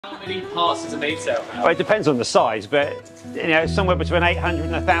How many parts does a mainsail have? Well, it depends on the size, but you know, somewhere between 800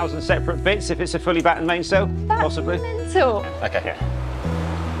 and 1,000 separate bits if it's a fully battened mainsail, possibly. Mental. Okay. Yeah.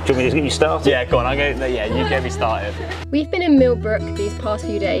 Do you want me to get you started? Yeah, go on. Yeah, you get me started. We've been in Millbrook these past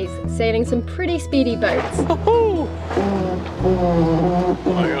few days, sailing some pretty speedy boats. Oh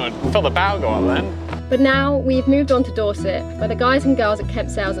my god, felt the bow go up then. But now we've moved on to Dorset, where the guys and girls at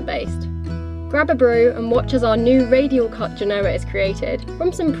Kemp Sails are based. Grab a brew and watch as our new radial cut genoa is created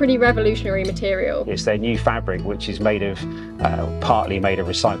from some pretty revolutionary material. It's their new fabric, which is made of, partly made of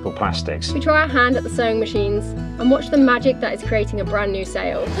recycled plastics. We try our hand at the sewing machines and watch the magic that is creating a brand new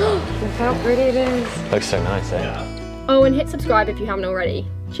sail. Look how pretty it is. Looks so nice, eh? Yeah. Oh, and hit subscribe if you haven't already.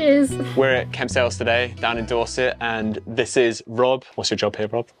 Cheers. We're at Kemp Sails today, down in Dorset, and this is Rob. What's your job here,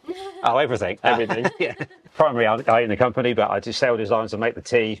 Rob? Oh, everything. Everything. Yeah. Primary I in the company, but I do sail designs and make the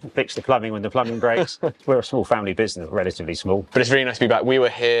tea, fix the plumbing when the plumbing breaks. We're a small family business, relatively small. But it's really nice to be back. We were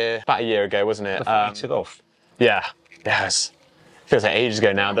here about a year ago, wasn't it? Before we took off. Yeah, yes. Feels like ages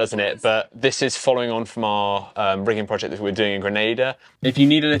ago now, doesn't it? But this is following on from our rigging project that we were doing in Grenada. If you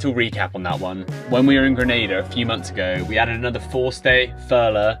need a little recap on that one, when we were in Grenada a few months ago, we added another forestay,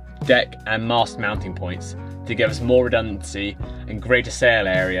 furler, deck and mast mounting points to give us more redundancy and greater sail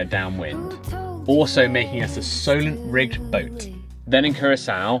area downwind, also making us a Solent rigged boat. Then in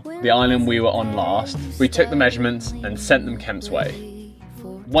Curacao, the island we were on last, we took the measurements and sent them Kemp's way.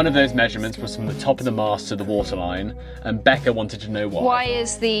 One of those measurements was from the top of the mast to the waterline, and Becka wanted to know why. Why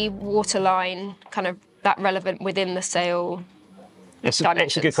is the waterline kind of that relevant within the sail? It's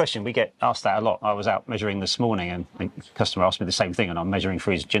a good question. We get asked that a lot. I was out measuring this morning and the customer asked me the same thing, and I'm measuring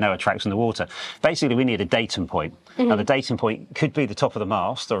for his genoa tracks in the water. Basically, we need a datum point. Now, the datum point could be the top of the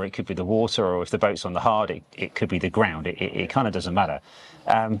mast, or it could be the water, or if the boat's on the hard, it could be the ground. It kind of doesn't matter.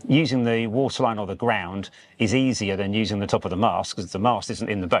 Using the waterline or the ground is easier than using the top of the mast, because the mast isn't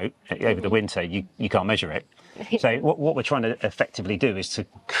in the boat over the winter. You can't measure it. So what we're trying to effectively do is to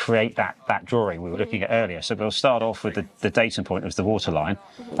create that drawing we were looking at earlier. So we'll start off with the datum point of the waterline,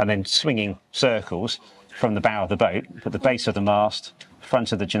 and then swinging circles from the bow of the boat, put the base of the mast,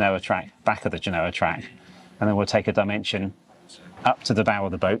 front of the genoa track, back of the genoa track, and then we'll take a dimension up to the bow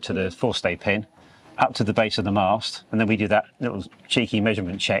of the boat, to the forestay pin, up to the base of the mast, and then we do that little cheeky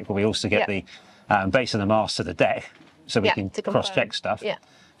measurement check where we also get the base of the mast to the deck, so we can cross-check stuff.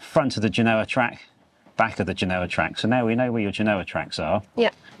 Front of the genoa track, back of the genoa track. So now we know where your genoa tracks are.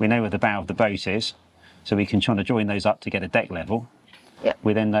 We know where the bow of the boat is, so we can try to join those up to get a deck level.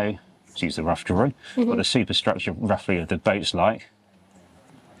 We then know, let's use the rough drawing, what the superstructure roughly of the boat's like.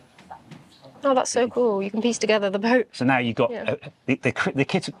 Oh, that's so cool. You can piece together the boat. So now you've got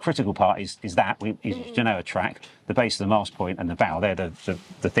the critical part is that is genoa track, the base of the mast point and the bow. They're the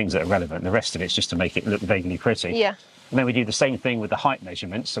things that are relevant. The rest of it's just to make it look vaguely pretty. And then we do the same thing with the height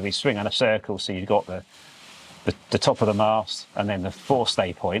measurements. So we swing on a circle, so you've got the top of the mast and then the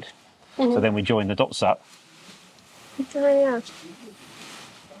forestay point. So then we join the dots up.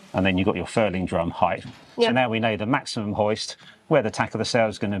 And then you've got your furling drum height. So now we know the maximum hoist, where the tack of the sail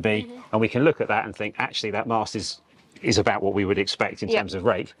is going to be, and we can look at that and think, actually, that mast is about what we would expect in terms of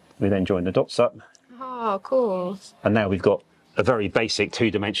rake. We then join the dots up. Oh, cool. And now we've got a very basic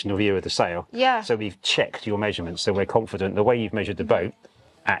two-dimensional view of the sail. So we've checked your measurements, so we're confident the way you've measured the boat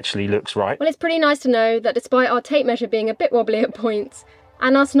actually looks right. Well, it's pretty nice to know that despite our tape measure being a bit wobbly at points,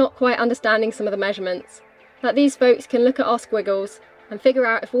 and us not quite understanding some of the measurements, that these folks can look at our squiggles and figure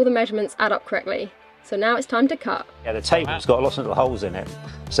out if all the measurements add up correctly. So now it's time to cut. Yeah, the table's got lots of little holes in it.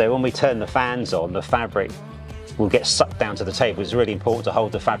 So when we turn the fans on, the fabric will get sucked down to the table. It's really important to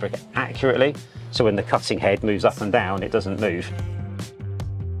hold the fabric accurately, so when the cutting head moves up and down, it doesn't move.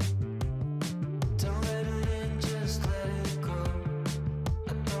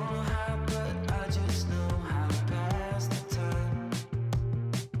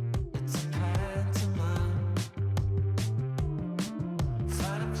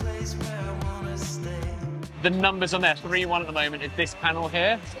 The numbers on there, 3-1 at the moment, is this panel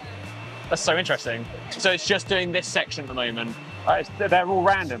here. That's so interesting. So it's just doing this section at the moment. They're all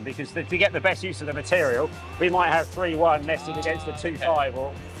random, because to get the best use of the material, we might have 3-1 nested against the 2-5.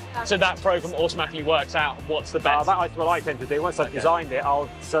 Or... So that program automatically works out what's the best. That's what I tend to do. Once I've designed it, I'll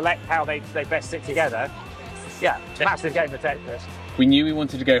select how they best sit together. Yeah, massive game of Tetris. We knew we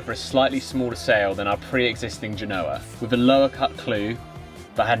wanted to go for a slightly smaller sail than our pre-existing genoa, with a lower cut clue,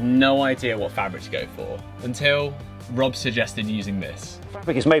 but had no idea what fabric to go for, until Rob suggested using this.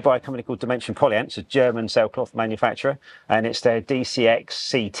 Fabric is made by a company called Dimension Polyant. It's a German sailcloth manufacturer, and it's their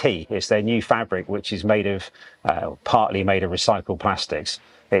DCX CT. It's their new fabric, which is made of, partly made of recycled plastics.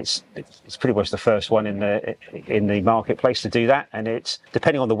 It's pretty much the first one in the marketplace to do that, and it's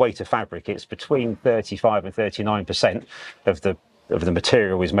depending on the weight of fabric, it's between 35 and 39% of the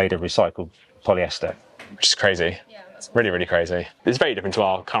material is made of recycled polyester. Which is crazy. Yeah, that's really, really crazy. It's very different to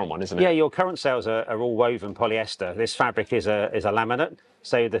our current one, isn't it? Yeah, your current sails are all woven polyester. This fabric is a laminate,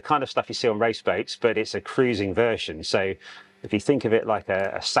 so the kind of stuff you see on race boats, but it's a cruising version. So if you think of it like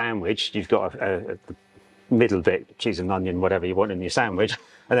a sandwich, you've got a middle bit, cheese and onion, whatever you want in your sandwich,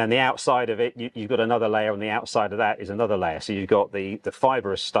 and then the outside of it, you've got another layer, and the outside of that is another layer. So you've got the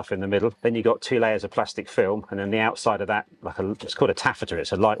fibrous stuff in the middle, then you've got 2 layers of plastic film, and then the outside of that, it's called a taffeta.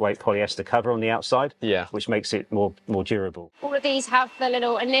 It's a lightweight polyester cover on the outside, yeah, which makes it more durable. All of these have the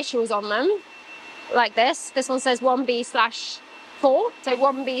little initials on them, like this. This one says 1B/4, so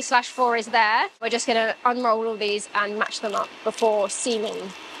 1B/4 is there. We're just going to unroll all these and match them up before seaming.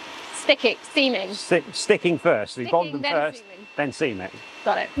 Sticking first. We bond them first, then seam it.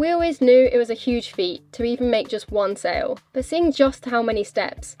 Got it. We always knew it was a huge feat to even make just one sail, but seeing just how many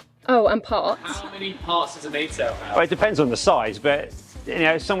steps, oh, and parts. How many parts does a mainsail have? Well, it depends on the size, but you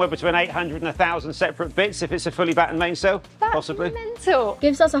know, somewhere between 800 and 1,000 separate bits if it's a fully battened mainsail, possibly. Mental.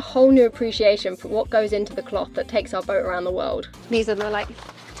 Gives us a whole new appreciation for what goes into the cloth that takes our boat around the world. These are the like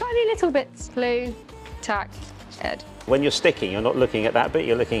tiny little bits. Glue, tack, head. When you're sticking, you're not looking at that bit,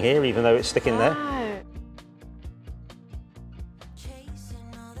 you're looking here, even though it's sticking there.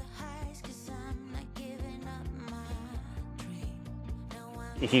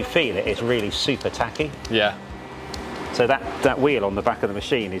 If you feel it, it's really super tacky. Yeah. So that wheel on the back of the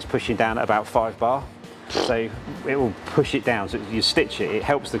machine is pushing down at about 5 bar. So it will push it down. So you stitch it, it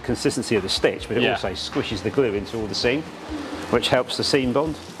helps the consistency of the stitch, but it also squishes the glue into all the seam, which helps the seam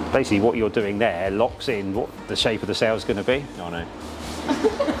bond. Basically what you're doing there locks in what the shape of the sail is going to be. Oh no.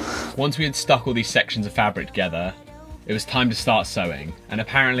 Once we had stuck all these sections of fabric together, it was time to start sewing, and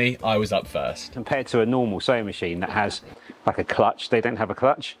apparently I was up first. Compared to a normal sewing machine that has like a clutch, they don't have a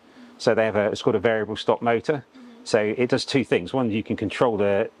clutch. So they have it's called a variable stop motor. So it does 2 things. One, you can control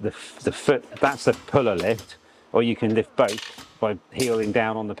the foot, that's the puller lift, or you can lift both by heeling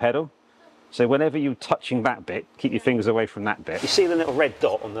down on the pedal. So whenever you're touching that bit, keep your fingers away from that bit. You see the little red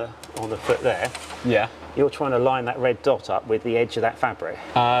dot on the foot there? Yeah. You're trying to line that red dot up with the edge of that fabric.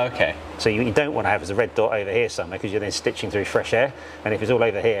 Okay. So you don't want to have as a red dot over here somewhere, because you're then stitching through fresh air. And if it's all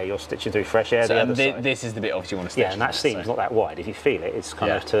over here, you're stitching through fresh air. So the other side. This is the bit obviously you want to stitch. Yeah, and that seam's not that wide. If you feel it, it's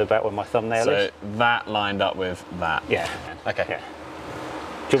kind of to about where my thumbnail is. So that lined up with that. Yeah. Okay. Yeah.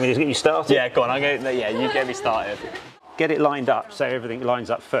 Do you want me to get you started? Yeah, go on. Yeah, you get me started. Get it lined up so everything lines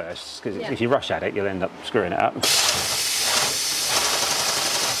up first, because if you rush at it, you'll end up screwing it up.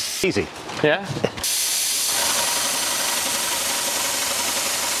 Easy. Yeah.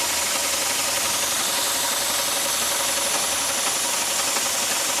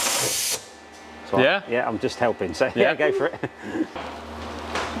 Yeah? Yeah, I'm just helping, so yeah, go for it.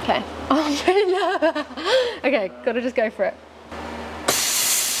 Okay. Oh, okay, gotta just go for it.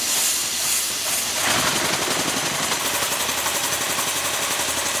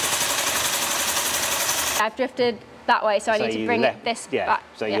 I've drifted that way, so I need to bring this back.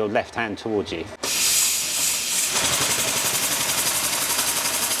 So your left hand towards you.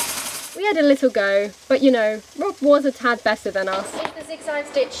 We had a little go, but you know, Rob was a tad better than us. Is the zigzag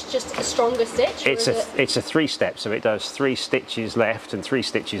stitch just a stronger stitch? It's a 3-step, so it does 3 stitches left and 3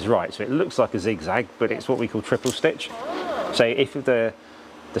 stitches right. So it looks like a zigzag, but it's what we call triple stitch. Oh. So if the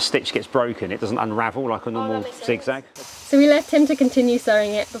stitch gets broken, it doesn't unravel like a normal zigzag. So we left him to continue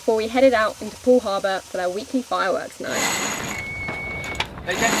sewing it before we headed out into Poole Harbour for their weekly fireworks night.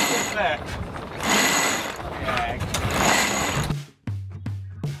 They get it there. Yeah.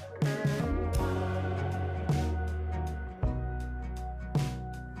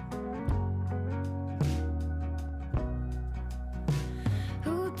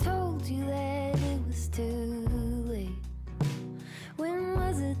 Who told you that it was too late? When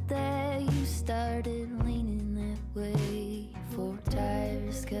was it that you started leaning that way? 4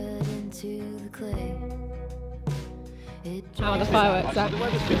 tires cut into the clay. How are the fireworks at?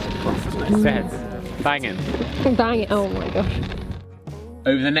 Banging. Banging, oh my gosh.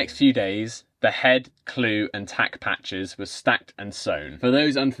 Over the next few days, the head, clue and tack patches were stacked and sewn. For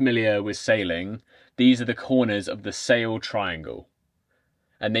those unfamiliar with sailing, these are the corners of the sail triangle.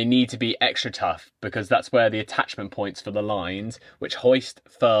 And they need to be extra tough because that's where the attachment points for the lines which hoist,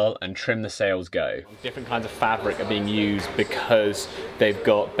 furl and trim the sails go. Different kinds of fabric are being used because they've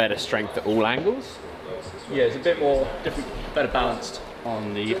got better strength at all angles. Yeah, it's a bit more different, better balanced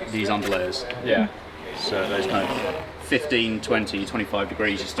on these underlayers. Yeah. So those kind of 15, 20, 25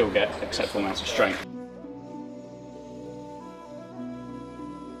 degrees, you still get acceptable amounts of strength.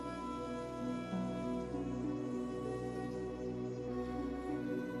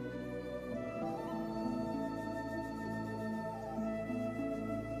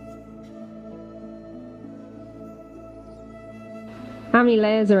 How many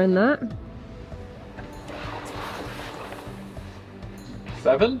layers are in that?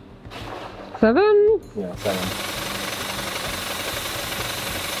 7? 7? Yeah, 7.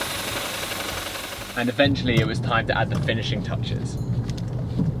 And eventually it was time to add the finishing touches.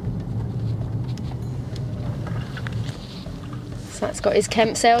 So that's got his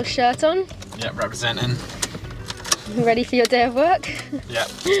Kemp Sails shirt on. Yep, representing. Ready for your day of work? Yep,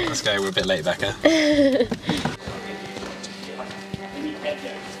 let's go. We're a bit late, Becca.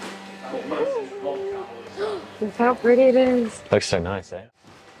 Look how pretty it is. Looks so nice, eh?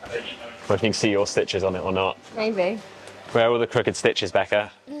 I don't know if you can see your stitches on it or not. Maybe. Where are all the crooked stitches,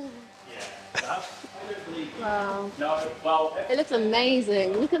 Becca? Wow. It looks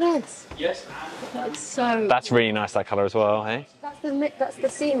amazing. Look at this. Yes. It's so. That's really nice, that colour as well, hey? That's the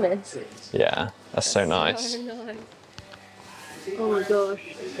seamless. Yeah, that's so nice. So nice. Oh my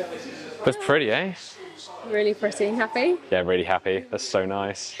gosh. But it's pretty, eh? Really pretty. Happy? Yeah, really happy. That's so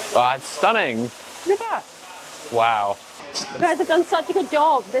nice. Oh, it's stunning. Look at that. Wow. You guys have done such a good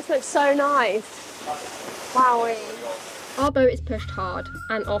job. This looks so nice. Wowee. Our boat is pushed hard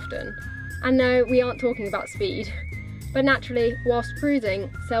and often. And no, we aren't talking about speed. But naturally, whilst cruising,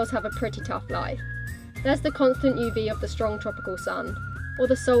 sails have a pretty tough life. There's the constant UV of the strong tropical sun, or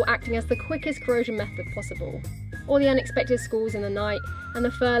the salt acting as the quickest corrosion method possible, or the unexpected squalls in the night, and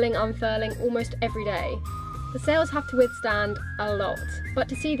the furling, unfurling almost every day. The sails have to withstand a lot, but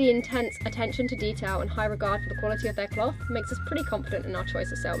to see the intense attention to detail and high regard for the quality of their cloth makes us pretty confident in our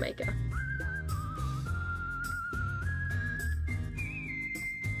choice of sailmaker.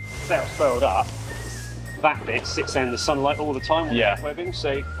 Sails furled up, that bit sits there in the sunlight all the time on the webbing,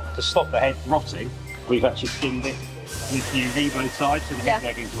 so to stop the head rotting, we've actually skinned it with UV both sides so the head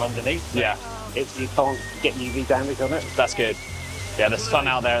webbings are underneath. Yeah. You can't get UV damage on it. That's good. Yeah, the sun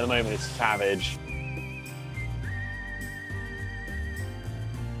out there at the moment is savage.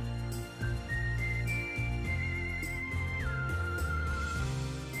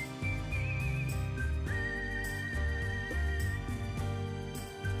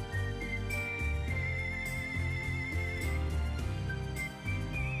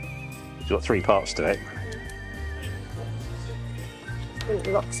 It's got 3 parts to it. It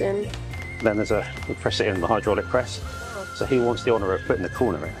locks in. Then we press it in the hydraulic press. So he wants the honour of putting the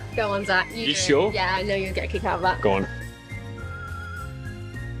corner in. Go on, Zach. You sure? Yeah, I know you'll get a kick out of that. Go on.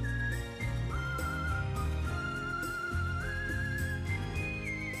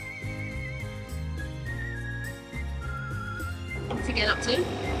 What's it get up to?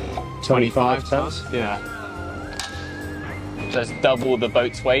 25 tons? Yeah. That's double the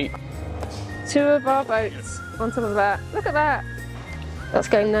boat's weight. 2 of our boats on top of that. Look at that. That's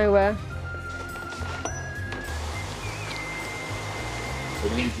going nowhere.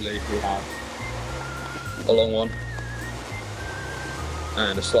 So usually we have a long one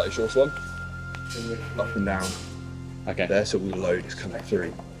and a slightly shorter one, up and down. Okay. There, so all the load is coming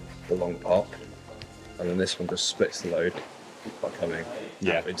through the long part, and then this one just splits the load by coming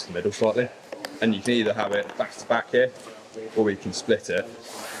out into the middle slightly. And you can either have it back to back here, or we can split it,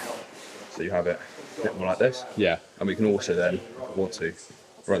 so you have it a bit more like this. Yeah. And we can also then, if we want to,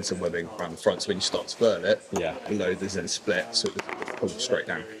 run some webbing around the front, so when you start to furl it, the load is then split, so it pulls straight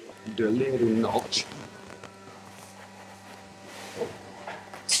down. You do a little notch,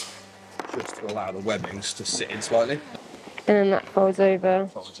 just to allow the webbings to sit in slightly. And then that folds over.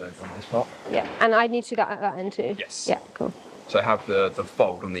 Folds over on this part. Yeah, and I need to do that at that end too? Yes. Yeah, cool. So have the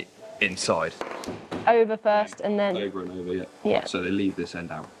fold on the inside. Over first and then... Over and over, yeah. Yeah. So they leave this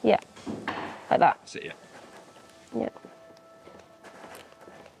end out. Yeah, like that. That's it, yeah. Yeah.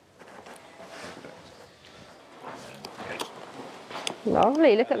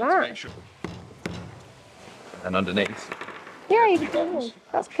 Lovely, look at that. Make sure. And underneath. Yeah, you can do it.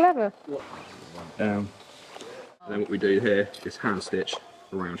 That's clever. Down. And then what we do here is hand stitch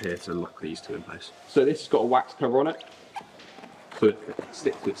around here to lock these two in place. So this has got a wax cover on it, so it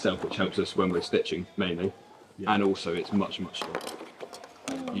sticks to itself, which helps us when we're stitching mainly, and also it's much stronger,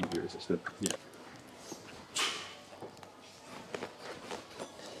 UV resistant. Yeah.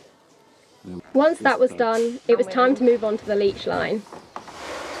 Once that was done, it was time to move on to the leech line.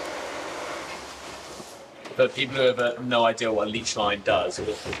 For people who have no idea what a leech line does.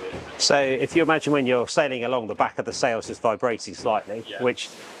 So if you imagine when you're sailing along, the back of the sails is vibrating slightly, which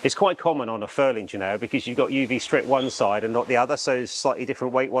is quite common on a furling, you know, because you've got UV strip one side and not the other, so it's slightly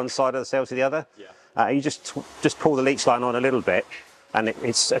different weight one side of the sail to the other. You just pull the leech line on a little bit, and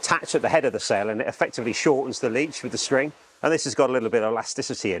it's attached at the head of the sail, and it effectively shortens the leech with the string. And this has got a little bit of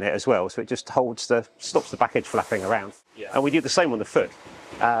elasticity in it as well, so it just stops the back edge flapping around. And we do the same on the foot.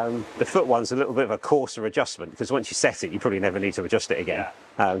 The foot one's a little bit of a coarser adjustment because once you set it, you probably never need to adjust it again,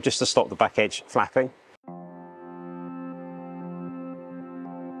 just to stop the back edge flapping.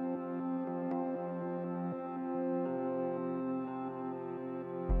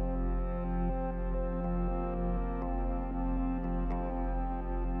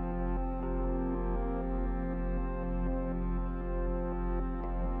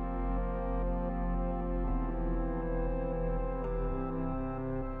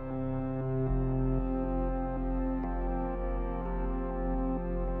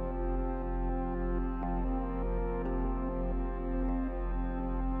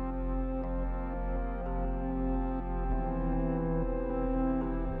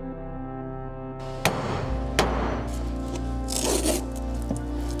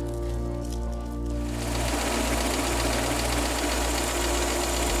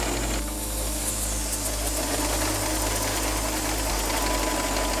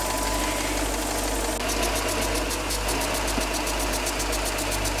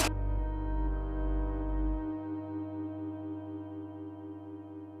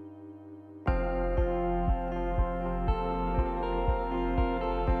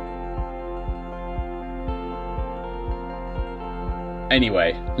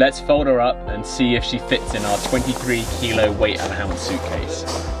 Anyway, let's fold her up and see if she fits in our 23 kilo weight and ounce suitcase.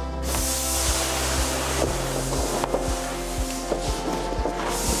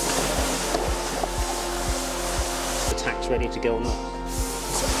 The tack's ready to go on that.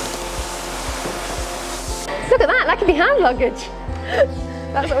 Look at that, that could be hand luggage.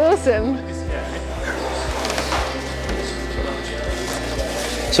 That's awesome.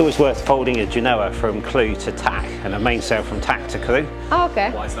 It's always worth folding a genoa from clew to tack and a mainsail from tack to clew. Oh,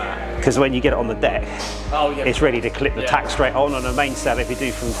 okay. Why is that? Because when you get it on the deck, yeah. it's ready to clip the tack straight on a mainsail. If you do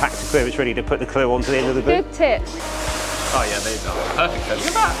from tack to clew, it's ready to put the clew onto the end of the boot. Good tip. Oh yeah, there you go. Perfect. Look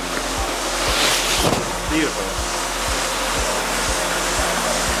at that. Beautiful.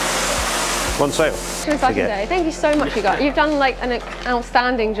 One sail. Just like today. Thank you so much, you guys. You've done like an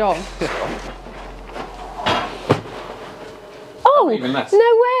outstanding job. Oh, even less. no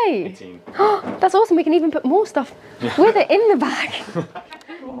way. 18. That's awesome. We can even put more stuff with it in the bag.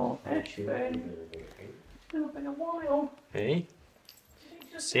 Hey?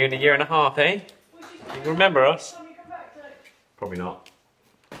 See you in a year and a half, eh? You remember us? Probably not.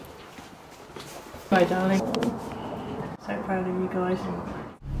 Bye, darling. So proud of you guys.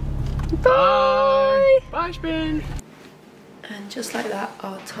 Bye. Bye, Spin. And just like that,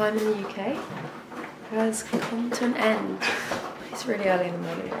 our time in the UK has come to an end. It's really early in the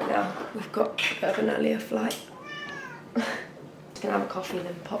morning right now. We've got a bit of an earlier flight. Just gonna have a coffee and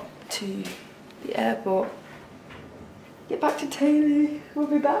then pop to the airport. Get back to Tay-Lee. We'll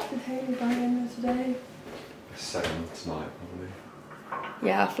be back to Tay-Lee by the end of today. 7 tonight, probably.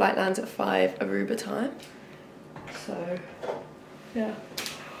 Yeah, our flight lands at 5 Aruba time. So, yeah.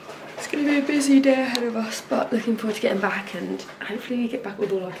 It's going to be a busy day ahead of us, but looking forward to getting back, and hopefully we get back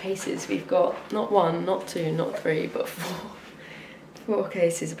with all our cases. We've got not 1, not 2, not 3, but 4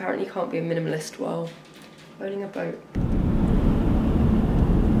 cases. Apparently you can't be a minimalist while owning a boat.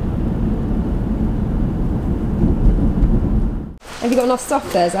 Have you got enough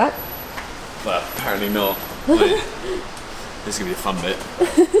stuff there, Zach? Well, apparently not. This is going to be a fun bit.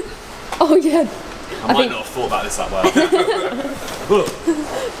 Oh yeah. I might not have thought about this that well.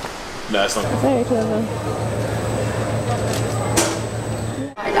 No, it's not. Very clever.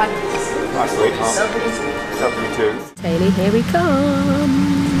 Nice sweetheart. Love you too. Tay-Lee, here we come.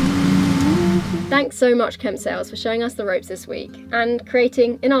 Thanks so much, Kemp Sails, for showing us the ropes this week and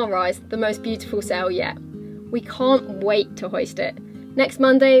creating, in our eyes, the most beautiful sail yet. We can't wait to hoist it. Next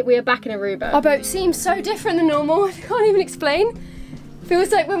Monday, we are back in Aruba. Our boat seems so different than normal, I can't even explain.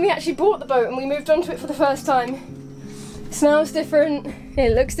 Feels like when we actually bought the boat and we moved onto it for the first time. It smells different,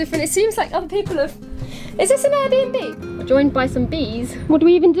 it looks different, it seems like other people have... Is this an Airbnb? We're joined by some bees. What do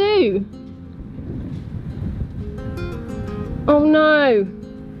we even do? Oh no.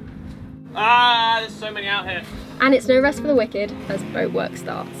 Ah, there's so many out here. And it's no rest for the wicked as boat work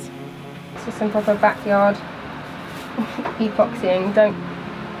starts. It's just some proper backyard beatboxing.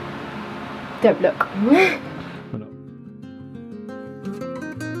 Don't look.